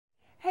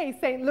Hey,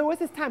 St. Louis,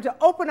 it's time to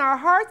open our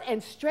hearts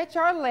and stretch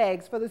our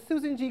legs for the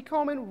Susan G.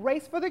 Komen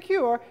Race for the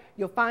Cure.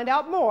 You'll find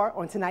out more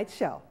on tonight's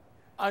show.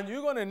 And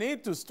you're going to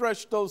need to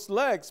stretch those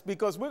legs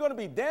because we're going to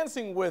be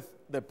dancing with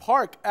the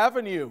Park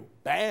Avenue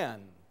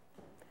Band.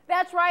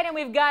 That's right, and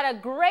we've got a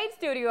great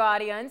studio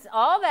audience.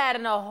 All that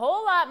and a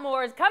whole lot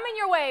more is coming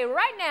your way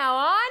right now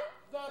on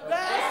The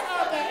Best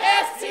of the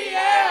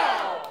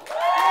STL!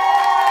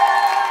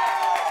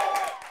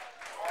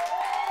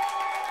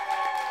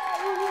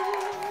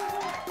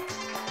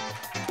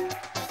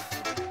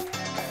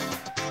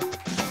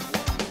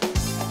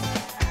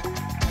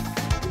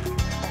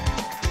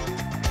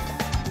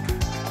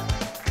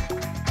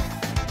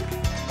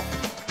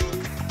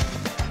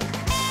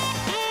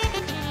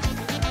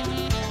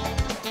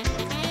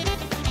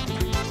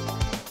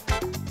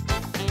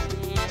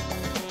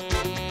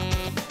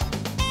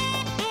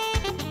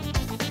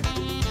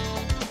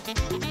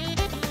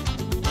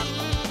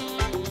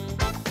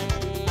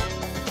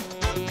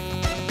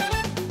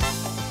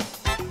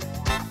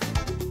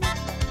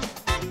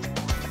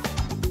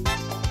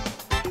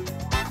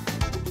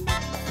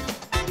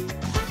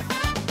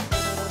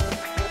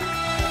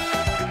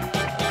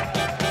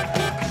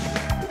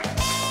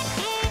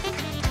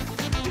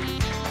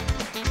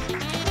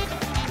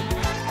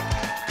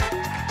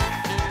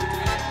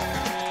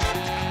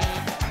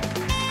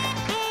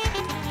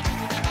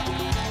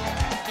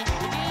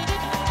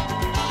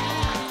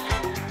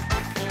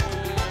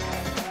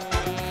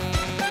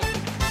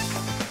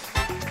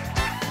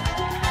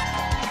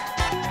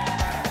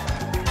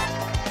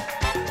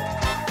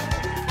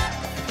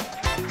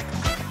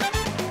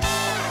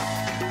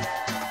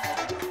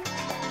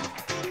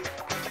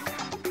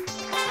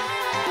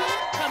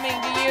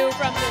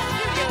 From the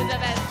studios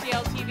of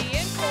STL TV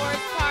in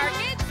Forest Park,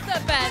 it's the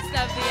best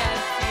of the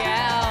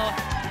STL.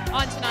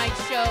 On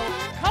tonight's show,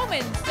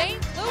 Komen,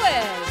 St.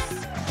 Louis.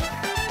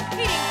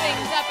 Heating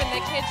things up in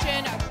the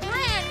kitchen, a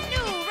brand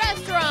new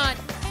restaurant,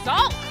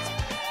 Salt.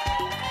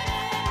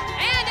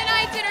 And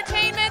tonight's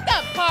entertainment,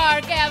 the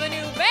Park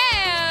Avenue Band.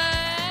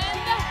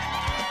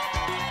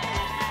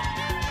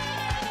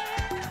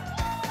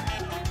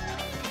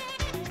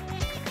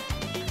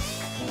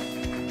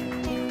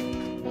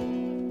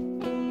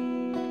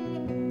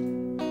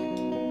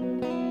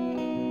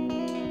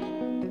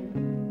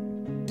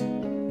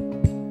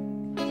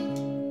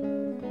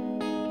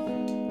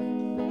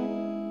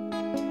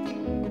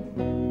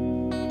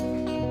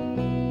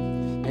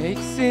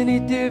 Makes any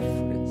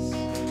difference?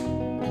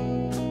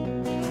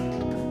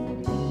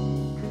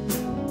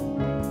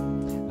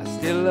 I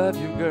still love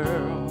you,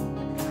 girl.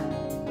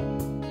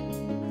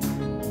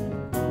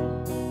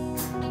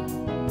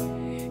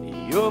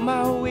 You're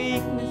my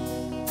weakness.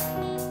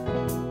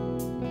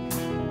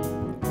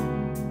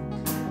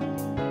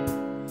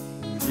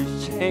 You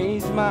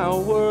changed my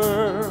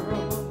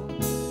world.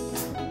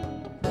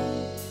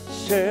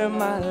 Share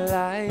my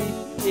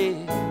life,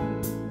 yeah.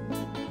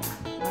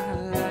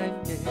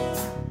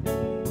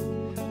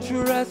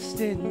 Trust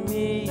in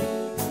me.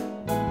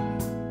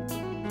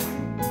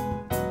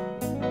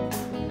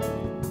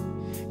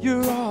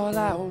 You're all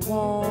I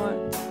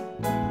want.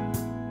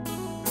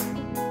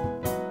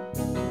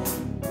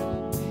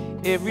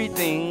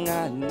 Everything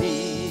I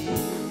need.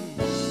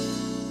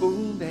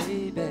 Ooh,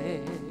 baby,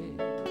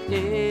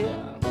 yeah.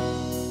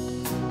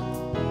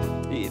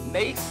 It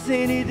makes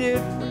any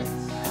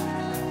difference.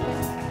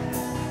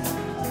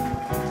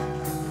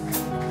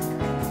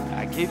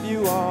 I give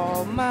you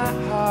all my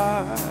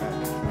heart.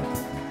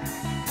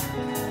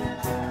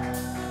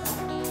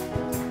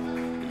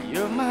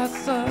 You're my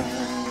son.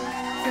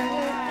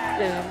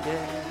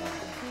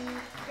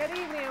 Good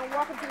evening and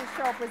welcome to the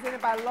show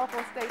presented by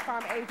local State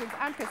Farm agents.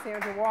 I'm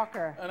Cassandra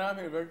Walker. And I'm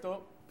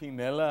Gilberto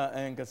Pinella.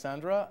 And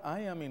Cassandra, I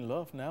am in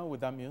love now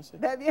with that music.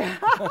 Is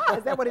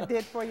that what it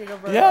did for you,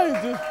 Gilberto? Yeah,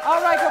 it did.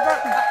 All right,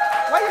 Gilberto.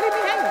 Why you leave me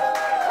hanging?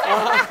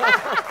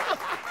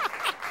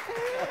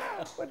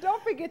 Well,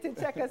 don't forget to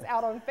check us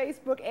out on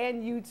Facebook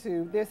and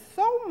YouTube. There's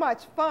so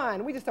much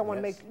fun. We just don't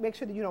want to make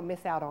sure that you don't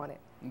miss out on it.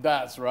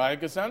 That's right,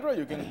 Cassandra.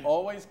 You can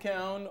always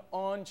count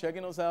on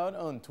checking us out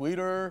on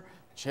Twitter,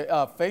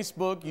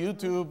 Facebook,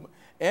 YouTube,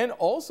 and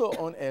also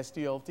on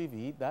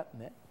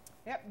STLTV.net.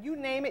 Yep, you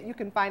name it, you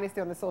can find us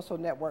there on the social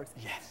networks.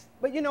 Yes.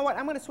 But you know what?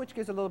 I'm going to switch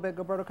gears a little bit,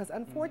 Gilberto, because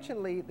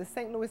unfortunately, the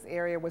St. Louis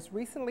area was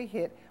recently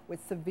hit with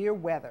severe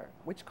weather,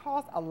 which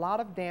caused a lot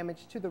of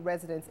damage to the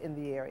residents in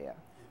the area.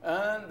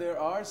 And there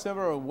are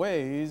several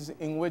ways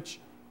in which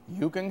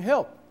you can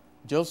help.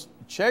 Just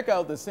check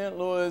out the St.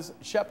 Louis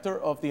chapter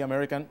of the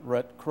American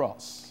Red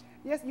Cross.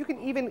 Yes, you can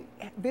even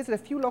visit a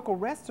few local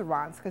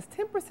restaurants because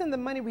 10% of the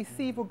money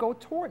received will go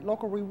toward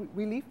local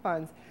relief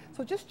funds.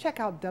 So just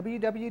check out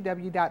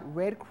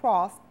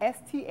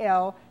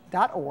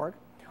www.redcrossstl.org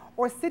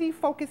or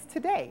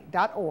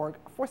cityfocustoday.org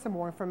for some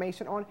more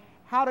information on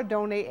how to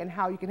donate and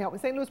how you can help. In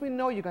St. Louis, we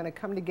know you're going to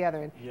come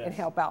together and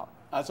help out.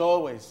 As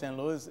always, St.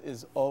 Louis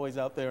is always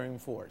out there in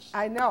force.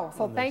 I know.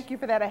 So thank you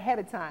for that ahead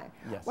of time.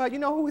 Yes. Well, you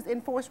know who's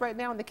in force right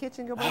now in the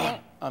kitchen, Gilberto?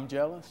 I'm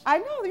jealous. I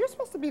know. You're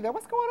supposed to be there.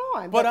 What's going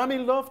on? But I'm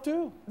in love,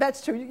 too.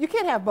 That's true. You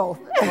can't have both.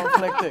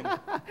 Conflicting.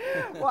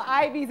 Well,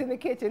 Ivy's in the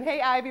kitchen. Hey,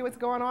 Ivy, what's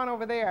going on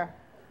over there?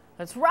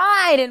 That's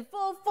right, in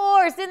full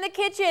force in the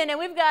kitchen. And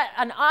we've got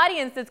an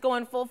audience that's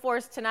going full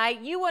force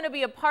tonight. You want to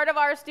be a part of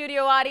our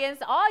studio audience,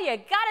 all you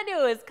got to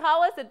do is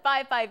call us at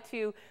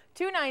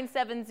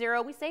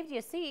 552-2970. We saved you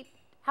a seat.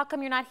 How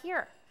come you're not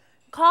here?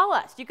 Call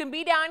us. You can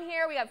be down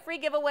here. We got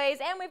free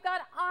giveaways, and we've got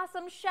an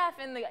awesome chef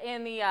in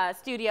the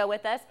studio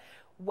with us.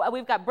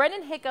 We've got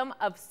Brendan Hickam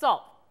of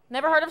Salt.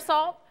 Never heard of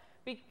Salt?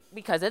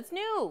 Because it's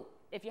new.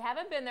 If you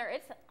haven't been there,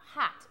 it's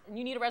hot, and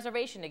you need a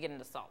reservation to get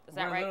into Salt. Is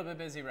that right? We're a little bit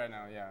busy right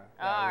now,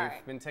 yeah.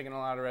 We've been taking a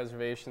lot of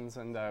reservations,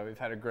 and we've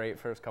had a great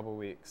first couple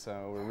weeks.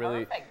 So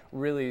we're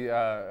really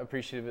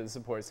appreciative of the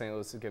support St.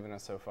 Louis has given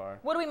us so far.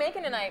 What are we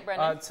making tonight,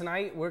 Brendan?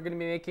 Tonight we're going to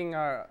be making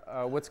our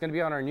what's going to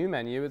be on our new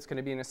menu. It's going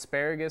to be a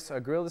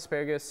grilled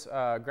asparagus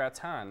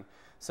gratin.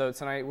 So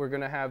tonight we're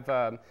going to have,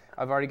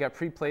 I've already got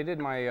pre-plated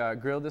my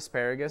grilled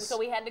asparagus. So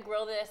we had to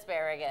grill the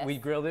asparagus. We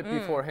grilled it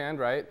beforehand,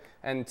 right?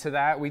 And to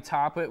that we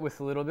top it with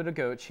a little bit of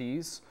goat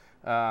cheese.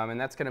 And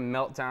that's going to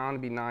melt down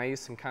and be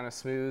nice and kind of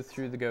smooth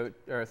through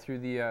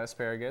the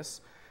asparagus.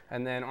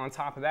 And then on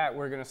top of that,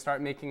 we're going to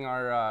start making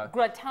our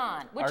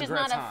gratin, which is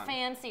not a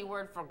fancy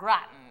word for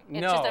gratin. It's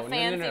just a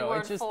fancy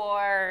word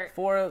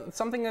for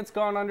something that's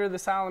gone under the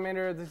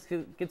salamander. This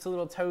gets a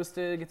little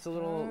toasted, gets a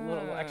little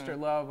extra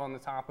love on the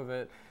top of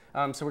it.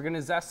 So we're going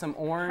to zest some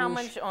orange. How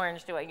much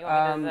orange do you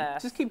want me to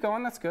zest? Just keep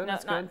going. That's good. No,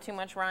 that's not good. too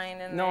much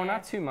rind in there? No,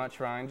 not too much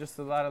rind. Just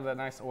a lot of the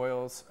nice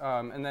oils.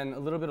 And then a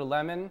little bit of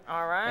lemon.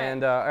 All right.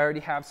 And I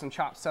already have some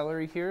chopped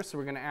celery here, so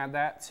we're going to add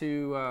that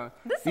to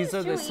these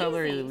are the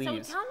celery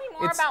leaves. So tell me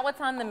more about what's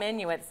on the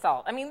menu at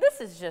Salt. I mean,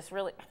 this is just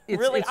really awesome. It's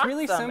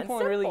really simple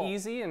and really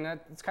easy, and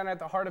it's kind of at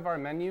the heart of our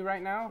menu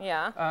right now.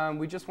 Yeah.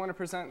 We just want to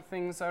present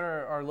things that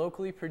are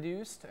locally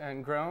produced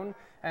and grown,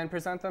 and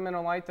present them in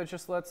a light that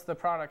just lets the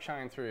product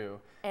shine through.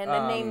 And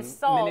the name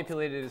Salt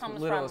manipulated as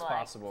little as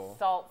possible.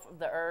 Salt of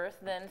the earth,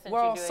 then, since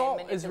well, you're doing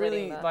salt is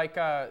really like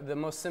the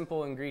most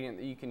simple ingredient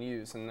that you can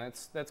use, and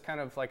that's kind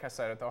of, like I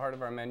said, at the heart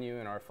of our menu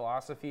and our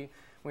philosophy.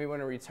 We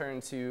want to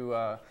return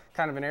to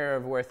kind of an era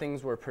of where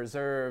things were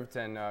preserved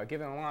and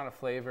given a lot of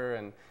flavor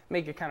and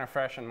make it kind of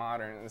fresh and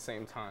modern at the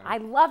same time. I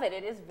love it.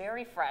 It is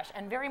very fresh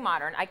and very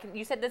modern.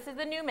 You said this is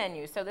the new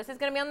menu, so this is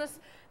going to be on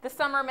the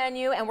summer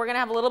menu, and we're going to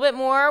have a little bit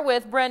more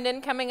with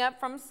Brendan coming up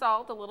from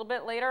Salt a little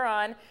bit later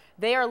on.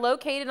 They are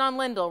located on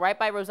Lindell, right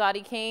by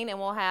Rosati Kane, and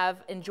we'll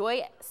have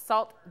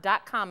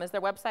enjoysalt.com as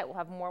their website. We'll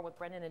have more with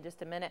Brendan in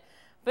just a minute.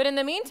 But in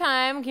the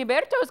meantime,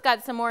 Gilberto's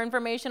got some more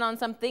information on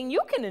something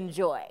you can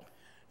enjoy.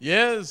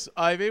 Yes,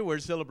 Ivy, we're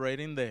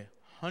celebrating the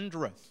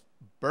 100th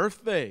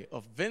birthday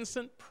of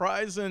Vincent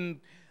Price, and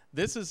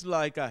this is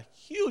like a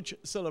huge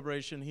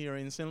celebration here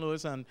in St.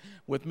 Louis. And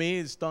with me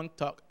is Don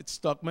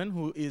Stockman,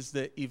 who is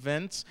the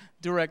events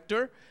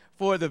director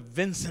for the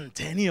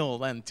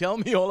Vincentenial. And tell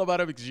me all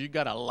about it, because you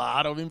got a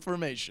lot of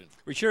information.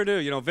 We sure do.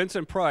 You know,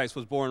 Vincent Price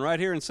was born right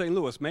here in St.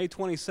 Louis, May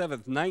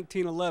 27th,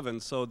 1911.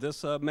 So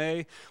this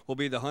May will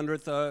be the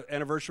 100th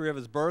anniversary of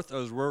his birth,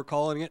 as we're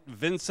calling it,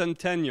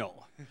 Vincentenial.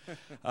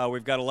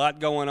 We've got a lot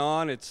going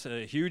on. It's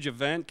a huge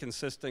event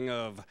consisting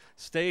of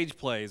stage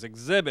plays,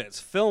 exhibits,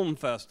 film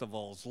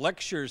festivals,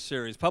 lecture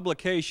series,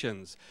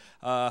 publications.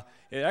 It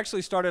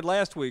actually started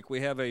last week. We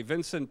have a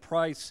Vincent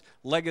Price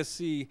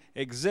Legacy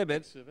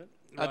exhibit.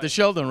 At the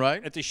Sheldon,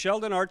 right? At the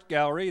Sheldon Art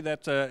Gallery.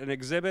 That's an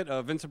exhibit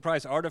of Vincent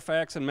Price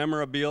artifacts and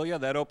memorabilia.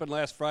 That opened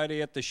last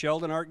Friday at the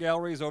Sheldon Art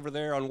Galleries over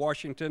there on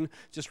Washington,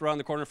 just around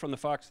the corner from the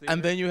Fox Theater.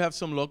 And then you have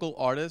some local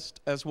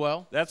artists as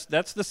well?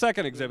 That's the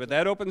second exhibit.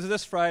 That opens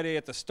this Friday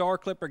at the Star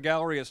Clipper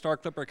Gallery at Star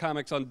Clipper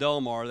Comics on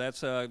Delmar.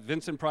 That's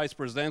Vincent Price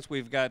Presents.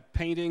 We've got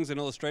paintings and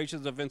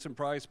illustrations of Vincent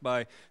Price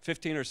by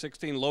 15 or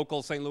 16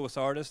 local St. Louis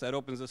artists. That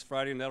opens this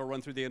Friday, and that'll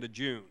run through the end of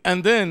June.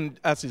 And then,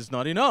 as is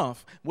not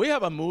enough, we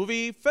have a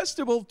movie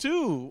festival,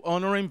 too,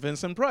 honoring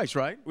Vincent Price,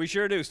 right? We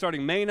sure do.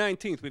 Starting May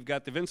 19th, we've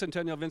got the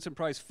Vincentenial Vincent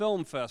Price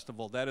Film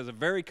Festival. That is a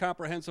very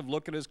comprehensive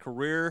look at his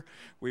career.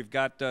 We've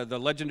got the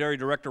legendary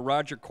director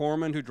Roger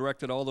Corman, who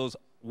directed all those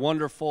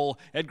wonderful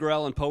Edgar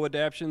Allan Poe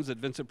adaptations that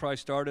Vincent Price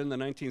started in the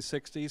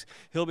 1960s.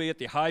 He'll be at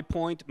the High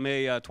Point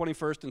May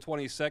 21st and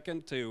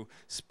 22nd to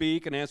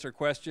speak and answer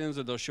questions,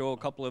 and they'll show a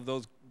couple of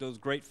those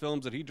great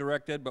films that he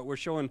directed. But we're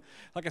showing,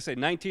 like I say,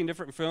 19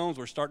 different films.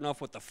 We're starting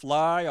off with The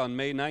Fly on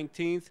May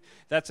 19th.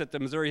 That's at the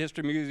Missouri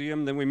History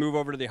Museum. Then we move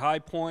over to the High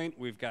Point.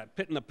 We've got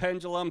Pit and the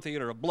Pendulum,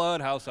 Theater of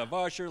Blood, House of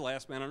Usher,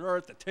 Last Man on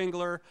Earth, The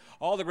Tingler,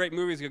 all the great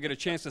movies. You'll get a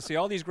chance to see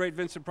all these great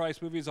Vincent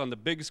Price movies on the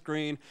big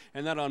screen.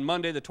 And then on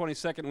Monday, the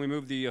 22nd, we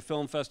move the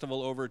film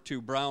festival over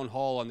to Brown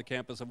Hall on the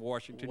campus of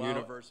Washington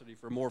University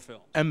for more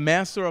films. And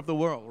Master of the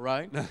World,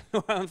 right?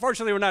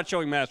 Unfortunately, we're not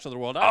showing Master of the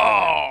World.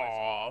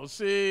 Oh,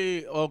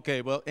 see.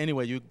 Okay, well,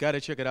 anyway, you got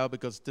to check it out,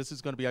 because this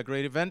is going to be a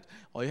great event.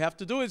 All you have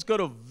to do is go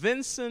to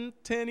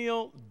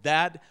Vincentenial.com.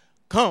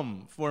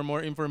 come for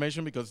more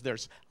information because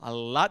there's a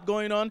lot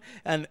going on,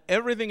 and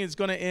everything is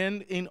going to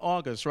end in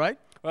August, right?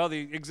 Well,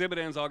 the exhibit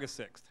ends August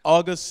 6th.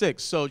 August 6th.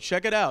 So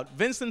check it out.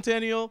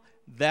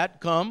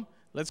 Vincentenial.com.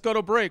 Let's go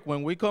to break.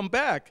 When we come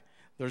back,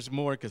 there's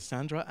more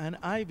Cassandra and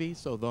Ivy,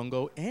 so don't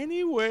go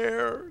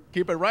anywhere.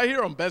 Keep it right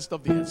here on Best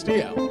of the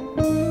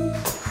STL.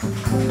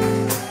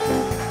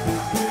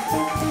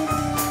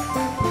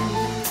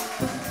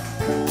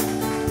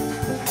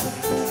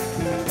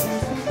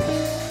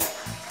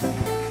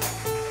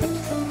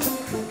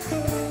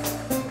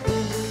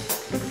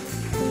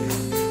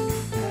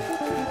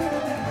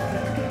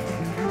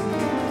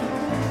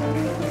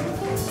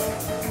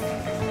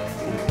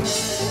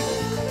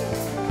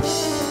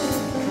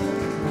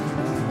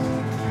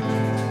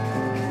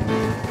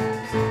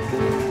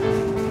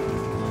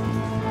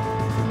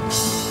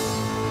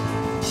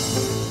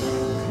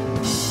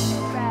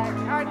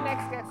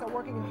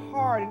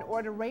 In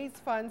order to raise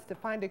funds to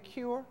find a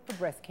cure for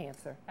breast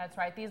cancer. That's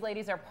right. These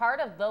ladies are part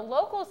of the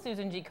local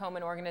Susan G.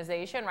 Komen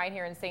organization right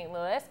here in St.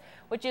 Louis,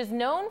 which is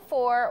known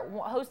for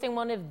hosting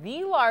one of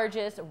the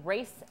largest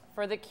Race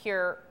for the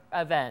Cure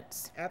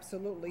events.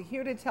 Absolutely.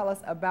 Here to tell us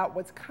about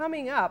what's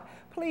coming up,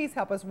 please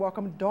help us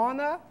welcome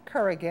Donna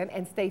Currigan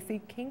and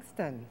Stacy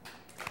Kingston.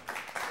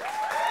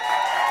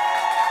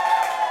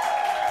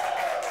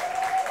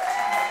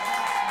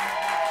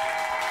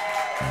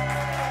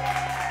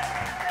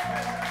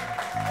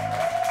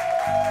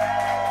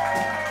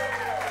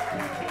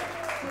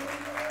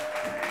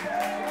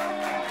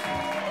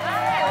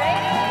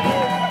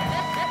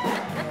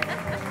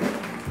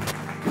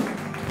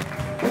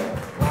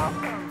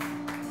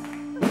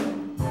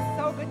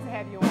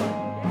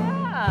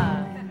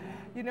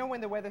 You know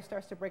when the weather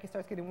starts to break, it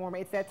starts getting warmer.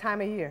 It's that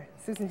time of year.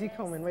 Susan G.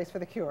 Komen, Race for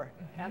the Cure.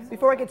 Absolutely.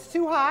 Before it gets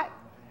too hot,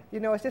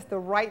 you know, it's just the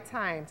right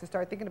time to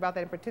start thinking about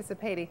that and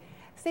participating.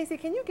 Stacey,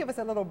 can you give us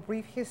a little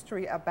brief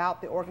history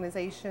about the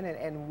organization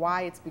and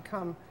why it's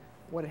become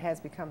what it has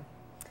become?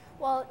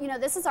 Well, you know,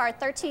 this is our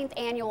 13th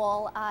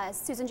annual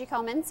Susan G.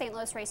 Komen St.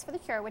 Louis Race for the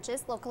Cure, which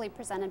is locally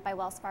presented by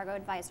Wells Fargo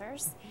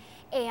Advisors.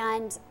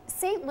 And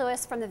St.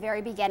 Louis, from the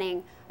very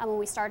beginning, when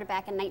we started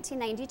back in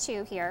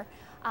 1992 here,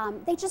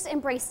 they just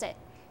embraced it.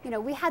 You know,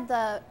 we had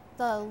the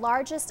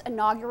largest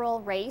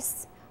inaugural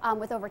race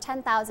with over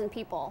 10,000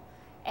 people,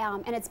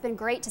 and it's been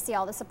great to see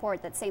all the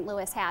support that St.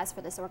 Louis has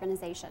for this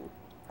organization.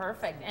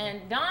 Perfect.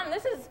 And Don,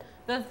 this is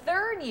the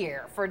third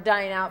year for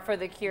Dine Out for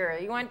the Cure.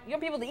 You want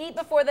people to eat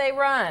before they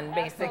run,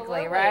 basically,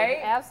 Absolutely. right?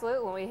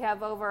 Absolutely. We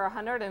have over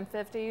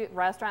 150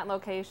 restaurant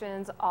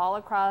locations all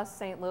across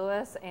St.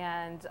 Louis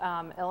and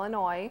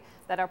Illinois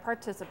that are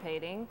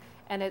participating.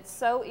 And it's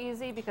so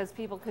easy because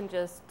people can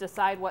just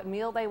decide what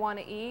meal they want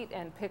to eat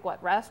and pick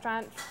what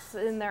restaurants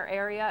in their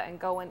area and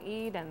go and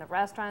eat. And the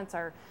restaurants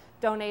are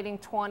donating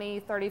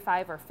 20,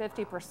 35, or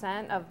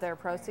 50% of their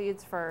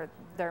proceeds for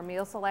their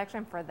meal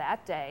selection for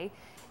that day.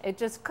 It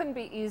just couldn't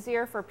be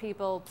easier for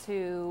people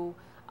to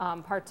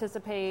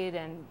participate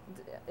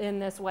in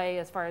this way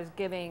as far as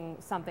giving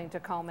something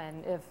to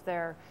Komen if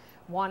they're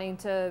wanting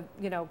to,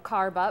 you know,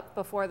 carb up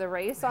before the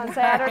race on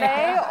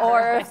Saturday,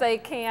 or if they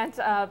can't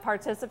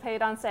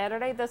participate on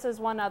Saturday, this is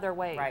one other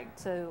way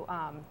to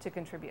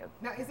contribute.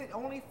 Now, is it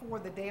only for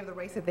the day of the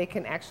race that they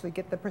can actually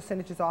get the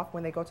percentages off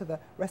when they go to the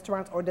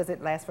restaurants, or does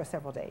it last for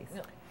several days?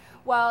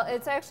 Well,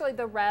 it's actually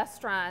the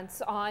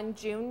restaurants on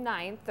June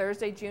 9th,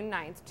 Thursday, June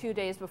 9th, 2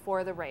 days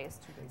before the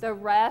race. The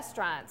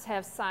restaurants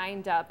have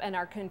signed up and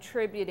are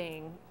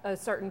contributing a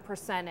certain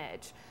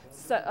percentage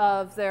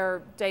of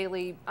their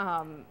daily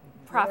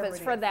profits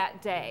for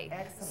that day.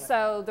 Excellent.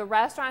 So the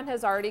restaurant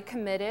has already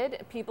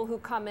committed. People who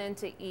come in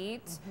to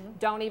eat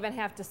don't even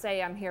have to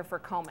say I'm here for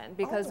Komen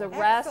because the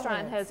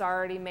restaurant has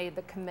already made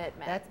the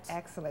commitment. That's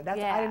excellent. I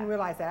didn't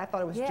realize that. I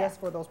thought it was just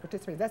for those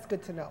participants. That's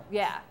good to know.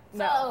 Yeah.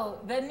 So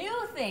the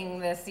new thing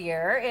this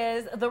year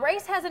is the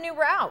race has a new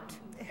route.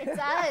 It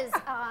does.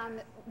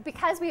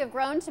 Because we have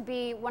grown to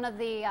be one of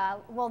the,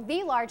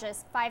 the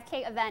largest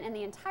 5K event in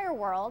the entire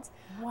world.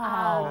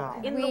 Wow.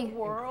 In the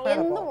world?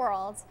 In the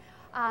world.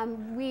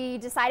 We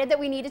decided that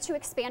we needed to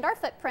expand our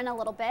footprint a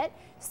little bit,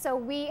 so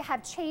we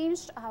have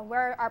changed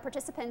where our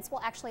participants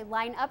will actually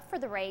line up for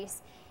the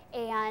race,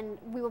 and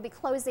we will be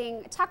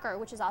closing Tucker,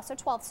 which is also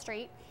 12th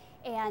Street,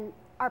 and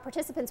our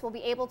participants will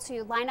be able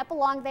to line up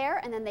along there,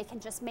 and then they can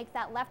just make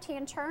that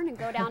left-hand turn and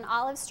go down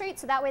Olive Street,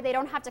 so that way they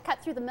don't have to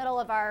cut through the middle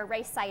of our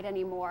race site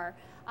anymore,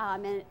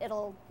 and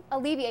it'll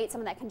alleviate some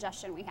of that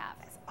congestion we have.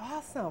 That's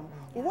awesome.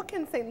 Well, what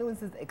can St.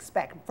 Louisans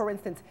expect? For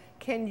instance,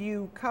 can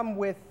you come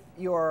with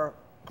your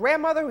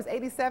grandmother who's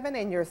 87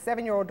 and your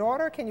 7-year-old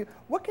daughter?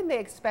 What can they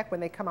expect when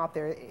they come out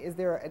there? Is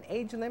there an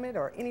age limit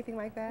or anything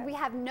like that? We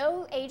have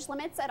no age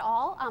limits at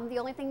all. The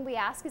only thing we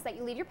ask is that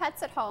you leave your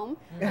pets at home.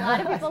 A lot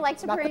of people like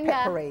to bring,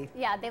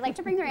 yeah, they like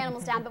to bring their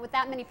animals down, but with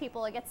that many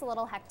people, it gets a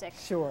little hectic.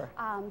 Sure.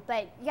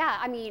 But yeah,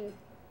 I mean,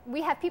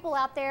 we have people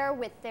out there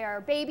with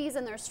their babies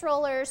and their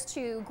strollers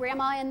to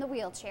grandma in the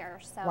wheelchair.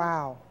 So.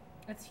 Wow.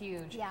 That's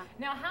huge. Yeah.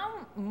 Now,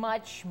 how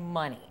much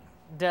money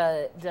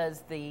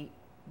does the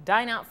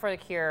Dine Out for the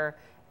Cure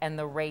and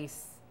the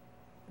race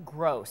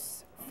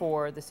gross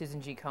for the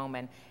Susan G.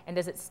 Komen? And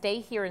does it stay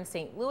here in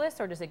St. Louis,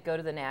 or does it go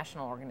to the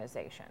national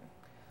organization?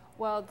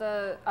 Well,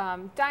 the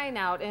Dine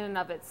Out in and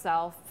of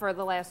itself, for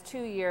the last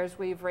 2 years,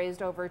 we've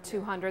raised over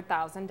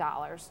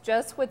 $200,000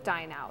 just with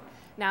Dine Out.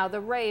 Now,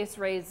 the race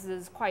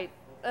raises quite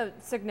a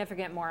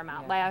significant more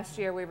amount. Last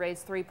year, we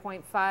raised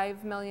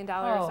 $3.5 million,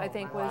 I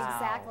think was,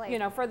 exactly, you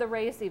know, for the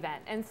race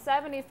event. And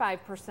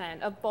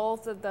 75% of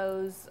both of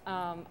those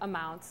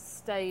amounts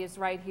stays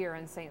right here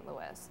in St.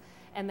 Louis.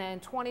 And then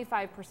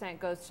 25%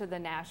 goes to the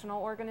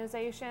national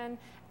organization.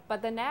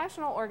 But the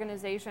national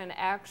organization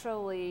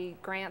actually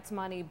grants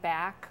money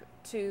back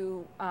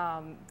to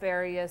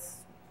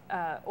various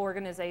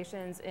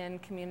organizations in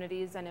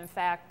communities. And in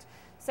fact,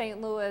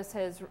 St. Louis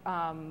has,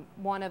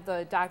 one of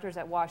the doctors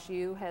at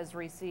WashU has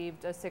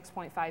received a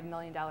 $6.5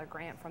 million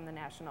grant from the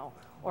national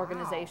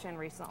organization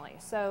recently.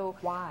 So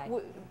why?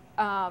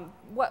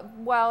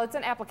 Well, it's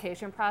an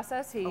application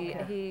process.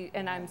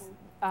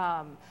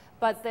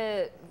 But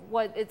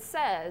what it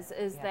says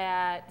is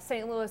that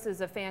St. Louis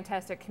is a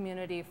fantastic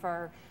community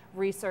for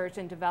research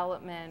and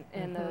development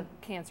in the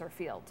cancer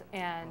field,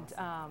 and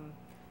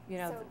you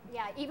know. So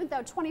yeah, even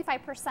though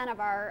 25% of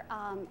our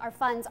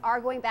funds are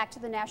going back to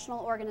the national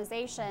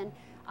organization,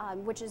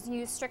 which is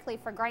used strictly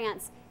for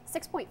grants,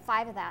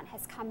 6.5 of that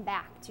has come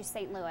back to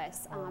St.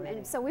 Louis,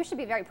 and so we should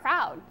be very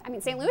proud. I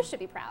mean, St. Louis should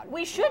be proud.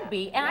 We should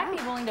be, and I'd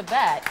be willing to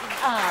bet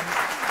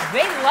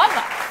they love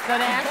us, the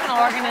national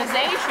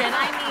organization.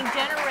 I mean,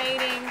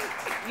 generating,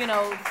 you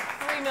know,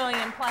 $3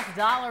 million plus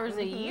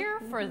a year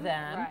for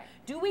them. Right.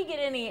 Do we get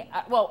any,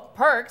 well,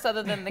 perks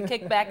other than the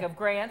kickback of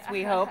grants?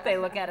 We hope they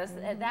look at us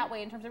that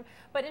way in terms of,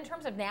 but in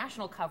terms of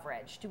national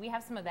coverage, do we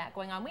have some of that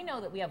going on? We know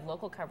that we have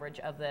local coverage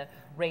of the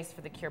Race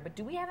for the Cure, but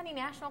do we have any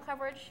national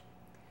coverage?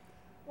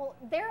 Well,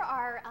 there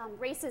are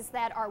races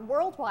that are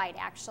worldwide,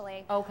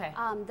 actually. Okay.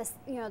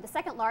 The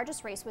second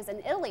largest race was in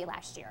Italy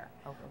last year.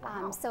 Okay,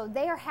 wow. So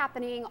they are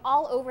happening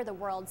all over the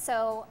world.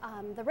 So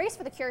the Race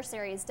for the Cure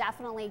series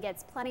definitely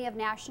gets plenty of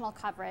national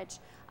coverage,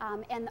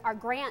 and our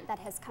grant that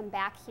has come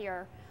back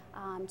here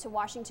to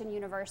Washington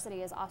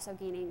University is also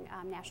gaining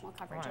national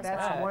coverage as well.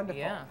 That's wonderful.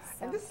 Yeah.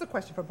 And this is a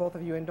question for both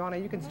of you, and Donna,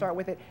 you can start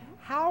with it.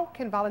 How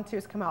can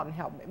volunteers come out and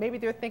help? Maybe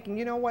they're thinking,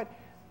 you know what,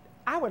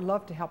 I would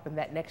love to help in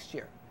that next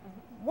year.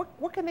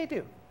 What can they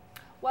do?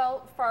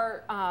 Well,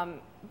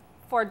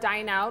 for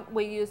Dine Out,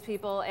 we use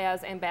people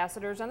as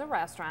ambassadors in the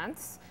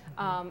restaurants.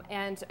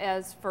 And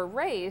as for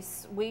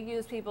Race, we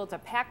use people to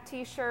pack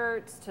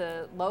T-shirts,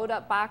 to load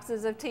up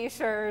boxes of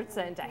T-shirts,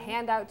 and to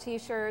hand out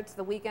T-shirts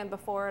the weekend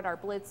before at our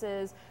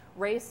blitzes.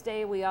 Race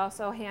Day, we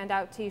also hand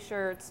out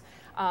T-shirts,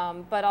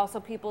 but also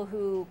people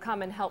who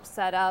come and help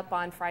set up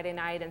on Friday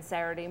night and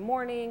Saturday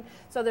morning.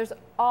 So there's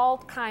all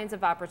kinds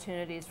of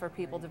opportunities for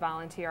people to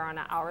volunteer on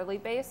an hourly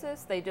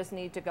basis. They just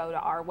need to go to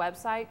our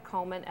website,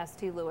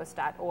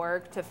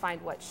 KomenSTLouis.org, to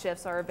find what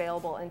shifts are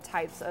available and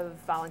types of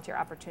volunteer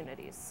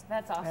opportunities.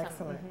 That's awesome.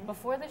 Excellent.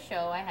 Before the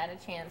show, I had a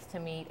chance to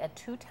meet a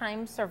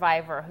two-time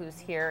survivor who's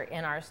here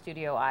in our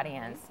studio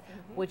audience,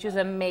 which is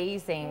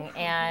amazing.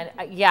 And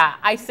yeah,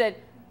 I said,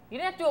 you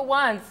didn't have to do it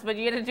once, but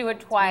you had to do it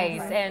twice.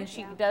 And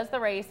she does the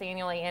race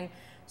annually. And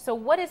so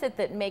what is it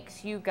that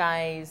makes you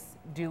guys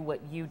do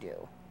what you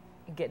do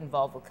and get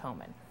involved with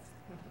Komen?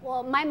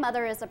 Well, my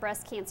mother is a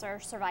breast cancer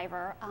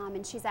survivor,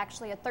 and she's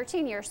actually a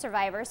 13-year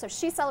survivor, so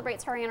she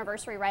celebrates her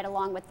anniversary right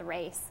along with the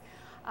race.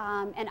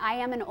 And I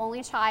am an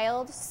only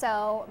child,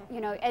 so, you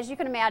know, as you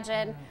can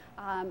imagine,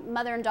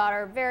 mother and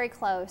daughter very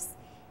close,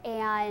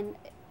 and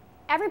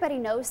everybody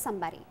knows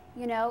somebody.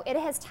 You know, it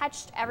has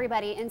touched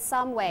everybody in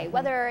some way,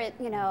 whether it,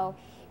 you know,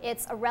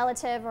 it's a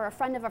relative or a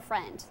friend of a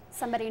friend.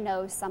 Somebody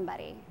knows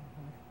somebody.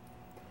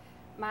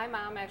 My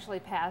mom actually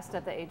passed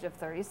at the age of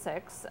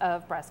 36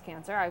 of breast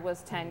cancer. I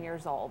was 10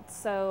 years old.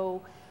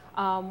 So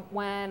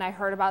when I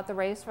heard about the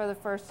race for the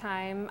first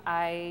time,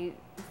 I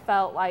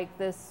felt like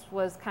this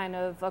was kind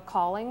of a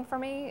calling for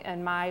me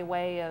and my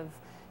way of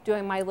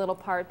doing my little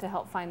part to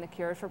help find the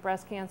cures for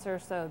breast cancer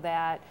so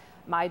that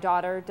my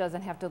daughter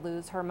doesn't have to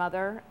lose her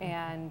mother,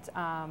 and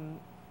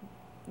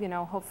you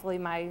know, hopefully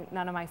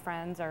none of my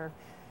friends or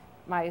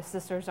my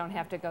sisters don't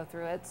have to go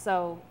through it.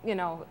 So, you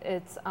know,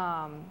 it's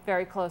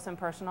very close and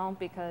personal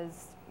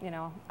because, you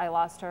know, I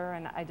lost her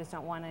and I just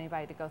don't want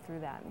anybody to go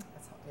through that.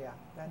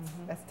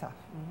 That's tough.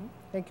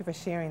 Thank you for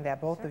sharing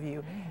that, both of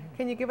you.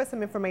 Can you give us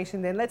some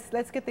information then?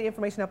 Let's get the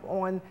information up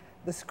on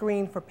the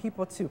screen for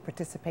people to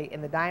participate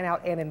in the Dine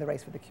Out and in the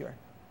Race for the Cure.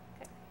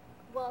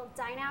 Well,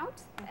 Dine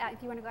Out,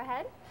 if you want to go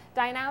ahead.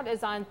 Dine Out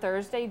is on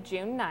Thursday,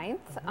 June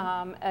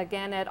 9th.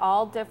 Again, at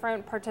all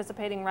different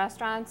participating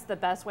restaurants. The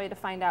best way to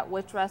find out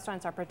which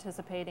restaurants are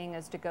participating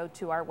is to go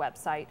to our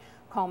website,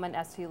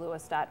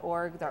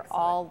 KomenSTLouis.org. They're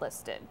all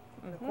listed.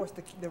 And of course,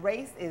 the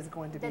race is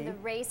going to be... The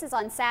race is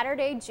on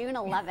Saturday, June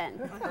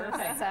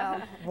 11th.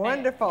 So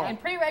wonderful. And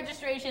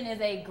pre-registration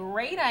is a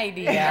great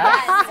idea.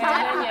 Yes, and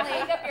then you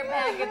pick up your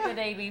packet the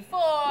day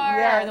before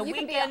or the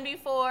weekend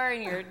before,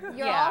 and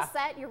you're all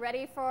set. You're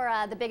ready for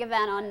the big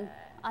event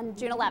on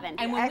June 11th.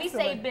 And when we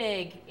say Excellent.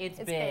 big, it's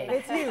big.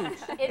 It's huge.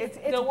 It's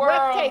it's the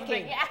world.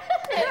 breathtaking. Yeah.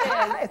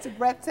 It's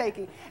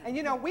breathtaking. And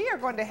you know, we are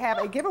going to have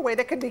a giveaway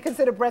that could be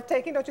considered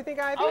breathtaking, don't you think,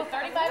 Ivy? Oh, $35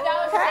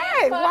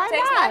 Hey, book why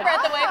takes not? my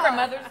breath away from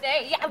Mother's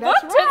Day. Yeah,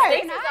 That's book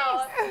right.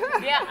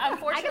 $6. Yeah,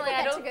 unfortunately,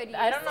 I can put that to good use.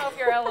 I don't know if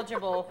you're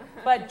eligible,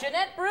 but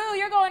Jeanette Brew,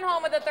 you're going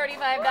home with a $35 Sam's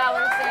so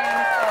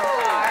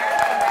far.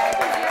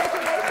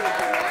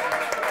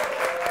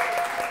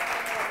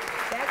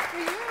 That's for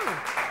you.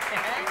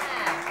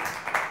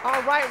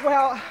 All right,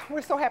 well,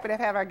 we're so happy to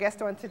have our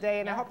guest on today,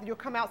 and I hope that you'll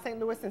come out St.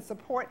 Louis and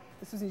support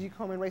the Susan G.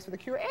 Komen Race for the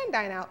Cure and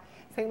Dine Out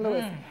St.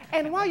 Louis.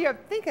 And while you're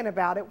thinking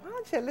about it, why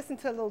don't you listen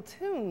to little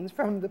tunes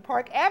from the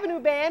Park Avenue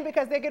Band,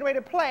 because they're getting ready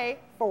to play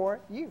for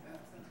you.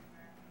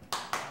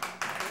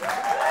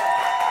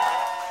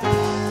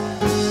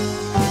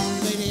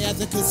 Lady at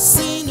the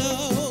casino,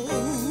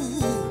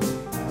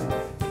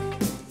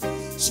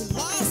 she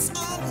lost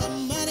all her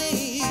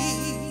money.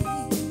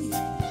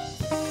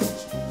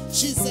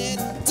 She said,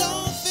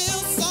 don't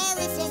feel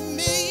sorry for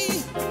me,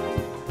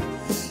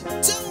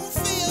 don't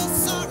feel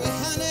sorry,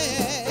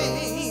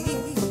 honey.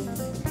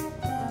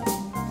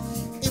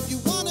 If you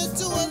want to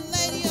do a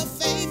lady a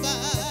favor,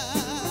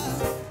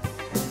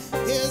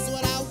 here's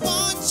what I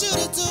want you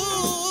to do.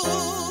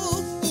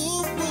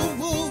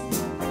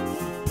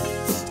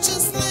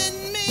 Just lend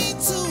me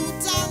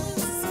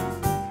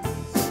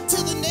 $2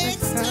 till the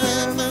next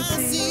time I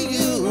see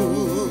you.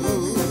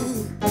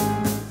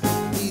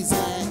 These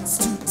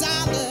last $2,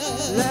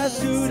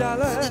 Last $2,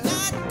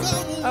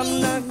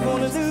 I'm not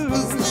gonna lose.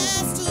 These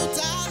last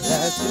 $2,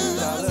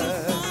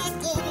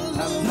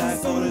 I'm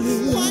not gonna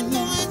lose. One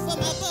going for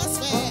my bus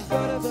fare,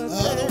 other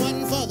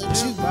one for the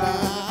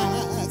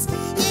jukebox.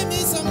 Give me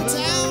some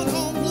down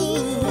home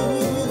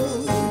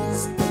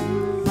blues.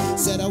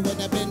 Said I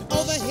wouldn't have been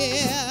over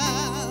here,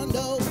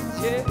 no,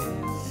 if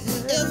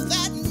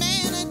that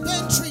man had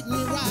been treating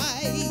me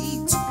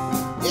right.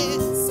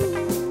 Yes,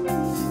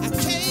 I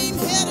came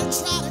here to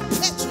try to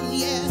catch him,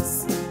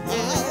 yes.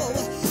 Well,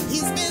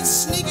 he's been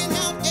sneaking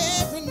out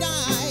every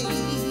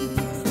night,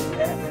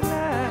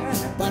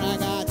 but I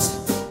got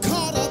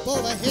caught up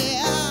over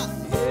here.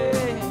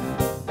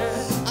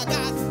 I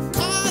got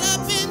caught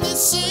up in the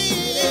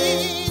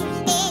scene.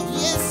 Oh,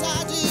 yes,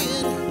 I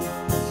did.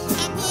 I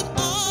put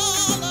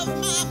all of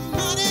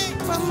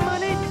my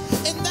money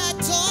in that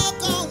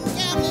doggone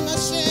gambling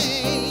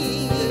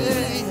machine.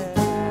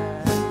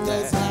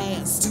 Those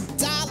last $2,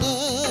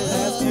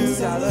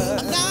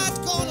 I'm not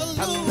gonna lose.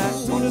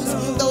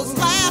 Those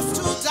last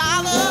 $2,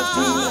 I'm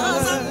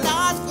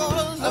not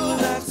gonna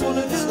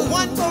lose.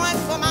 One point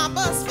for my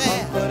bus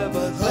fare,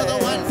 other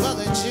one for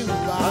the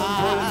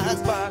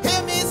jukebox.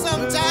 Give me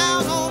some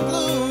down home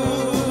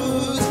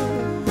blues.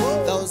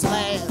 Those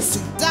last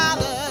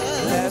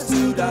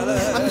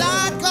 $2, I'm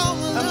not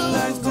gonna lose.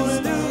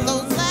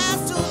 Those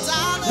last $2,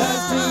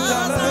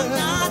 I'm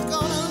not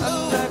gonna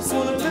lose.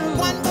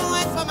 One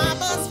point for my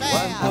bus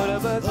fare, other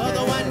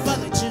one for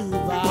the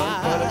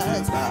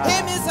jukebox.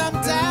 Give me some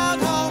down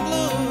home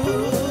blues.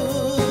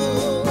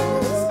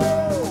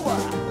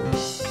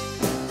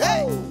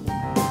 Hey,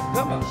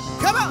 Come on.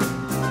 come on.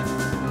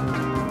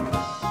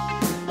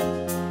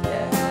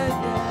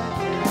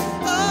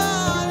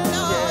 Oh,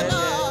 Lord,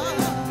 Lord.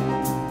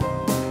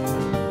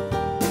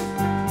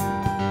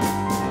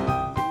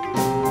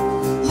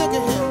 Look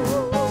at him.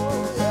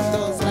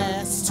 Those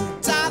last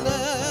 $2, I'm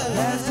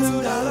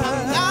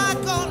not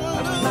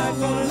gonna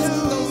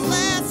lose. Those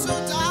last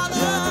 $2,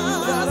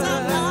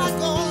 I'm not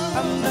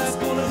gonna lose.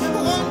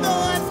 One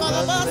going for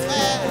the bus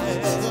fare,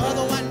 the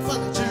other one for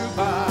the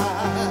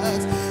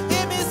jukebox.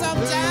 Give me some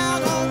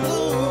down home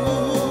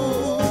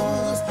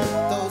blues.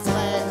 Those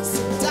last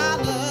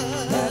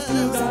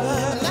 $2,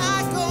 I'm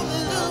not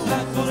gonna lose.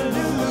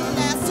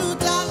 Last $2,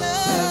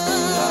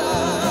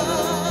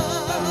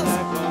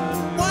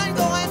 one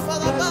going for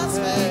the bus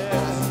fare,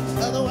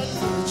 other one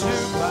for the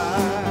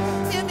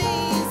jukebox. Give me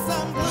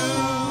some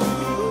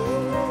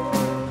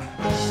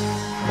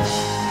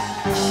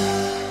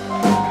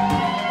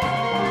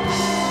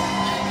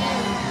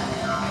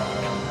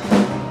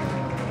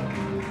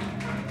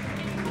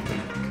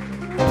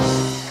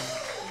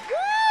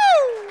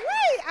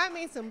Woo-wee! I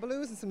mean, some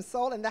blues and some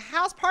soul. And the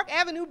House Park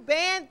Avenue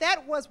Band,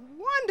 that was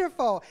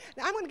wonderful.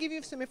 Now, I'm going to give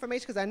you some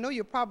information because I know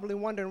you're probably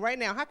wondering right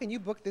now, how can you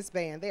book this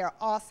band? They are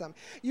awesome.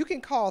 You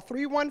can call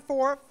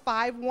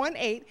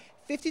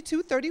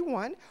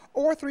 314-518-5231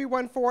 or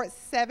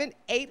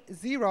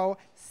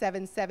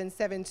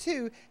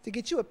 314-780-7772 to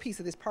get you a piece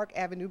of this Park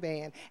Avenue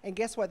Band. And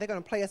guess what? They're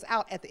going to play us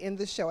out at the end of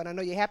the show, and I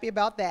know you're happy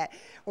about that.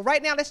 Well,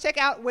 right now, let's check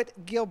out with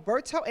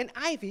Gilberto and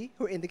Ivy,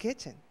 who are in the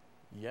kitchen.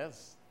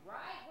 Yes. Right,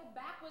 we're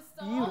back with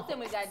Salt, and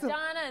we got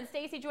Donna and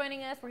Stacy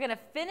joining us. We're going to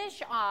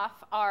finish off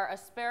our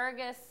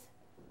asparagus,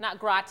 not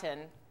gratin,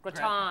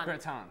 gratin.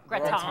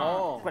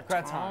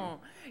 Gratin.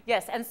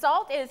 Yes, and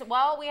Salt is,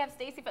 well, we have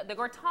Stacy. The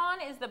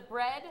gratin is the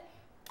bread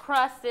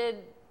crusted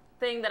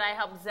thing that I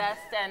helped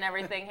zest and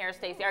everything here,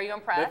 Stacy. Are you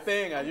impressed? The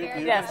thing, you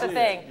Yes, can the see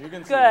thing. it. You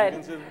can see Good. it. You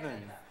can see the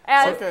thing.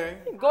 Okay.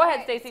 Go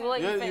ahead, Stacy. We'll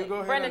let you Yeah, finish. you go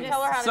ahead. Brendan,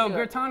 tell her how to do it. So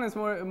gratin is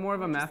more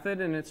of a method,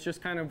 and it's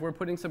just kind of we're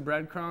putting some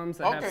breadcrumbs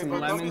that have some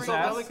lemon be so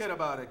zest delicate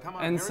about it. Come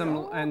on,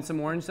 and some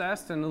orange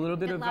zest and a little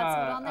bit And of lots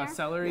of it on there?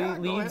 celery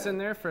leaves in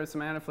there for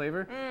some added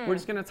flavor. We're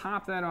just gonna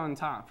top that on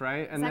top,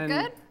 right? And Is that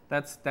then good?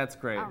 that's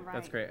great. All right.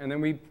 That's great. And then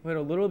we put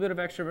a little bit of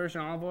extra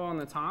virgin olive oil on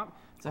the top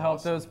to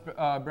help those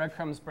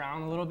breadcrumbs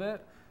brown a little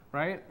bit.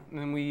 Right, and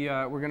then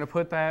we're gonna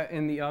put that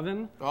in the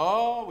oven.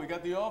 Oh, we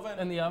got the oven.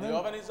 In the oven? The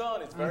oven is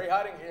on. It's very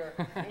hot in here.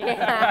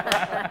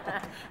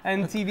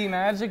 And TV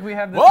Magic, we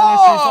have the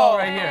finished result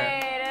right here.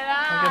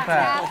 Look at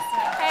that.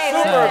 Hey,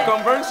 Super listen,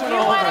 conventional you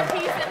want a oven.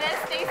 piece of this,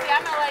 Stacy?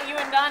 I'm gonna let you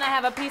and Donna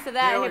have a piece of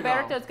that. Here we go.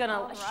 Roberto's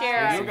gonna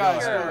share. You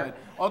guys do it.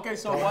 Okay,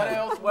 so what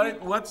else?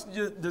 What's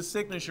the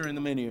signature in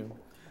the menu?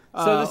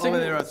 So over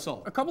there at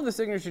Sol. a couple of the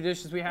signature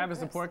dishes we have is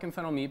the pork and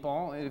fennel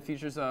meatball. It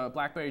features a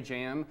blackberry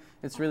jam.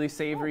 It's really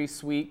savory,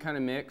 sweet kind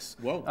of mix.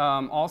 Whoa.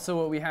 Also,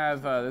 what we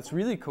have that's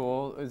really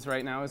cool is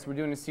right now is we're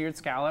doing a seared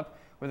scallop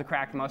with a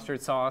cracked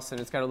mustard sauce, and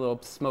it's got a little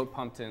smoked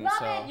pumpkin.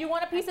 Love it. You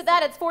want a piece of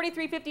that? It's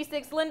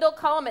 4356 Lindell.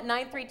 Call them at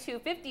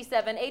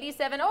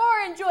 932-5787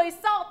 or enjoy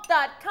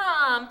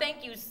salt.com.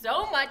 Thank you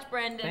so much,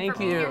 Brendan. Thank for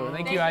being you. here.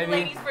 Thank you, Ivy.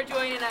 ladies, for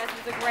joining us.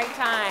 It was a great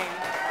time.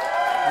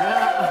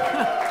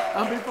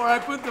 Yeah. And before I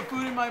put the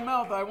food in my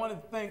mouth, I want to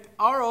thank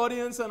our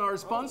audience and our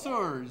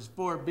sponsors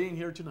for being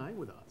here tonight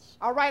with us.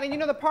 All right, and you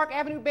know the Park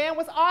Avenue Band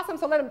was awesome,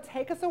 so let them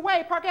take us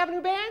away. Park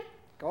Avenue Band,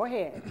 go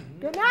ahead.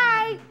 Good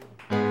night.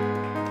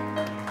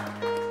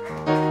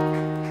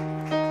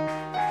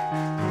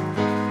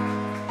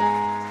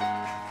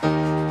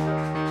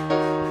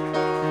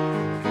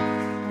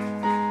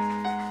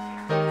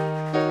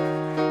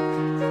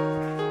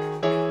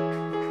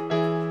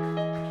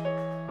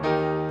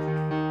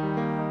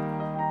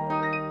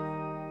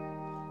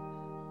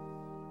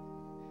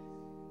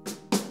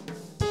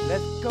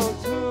 Let's go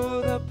to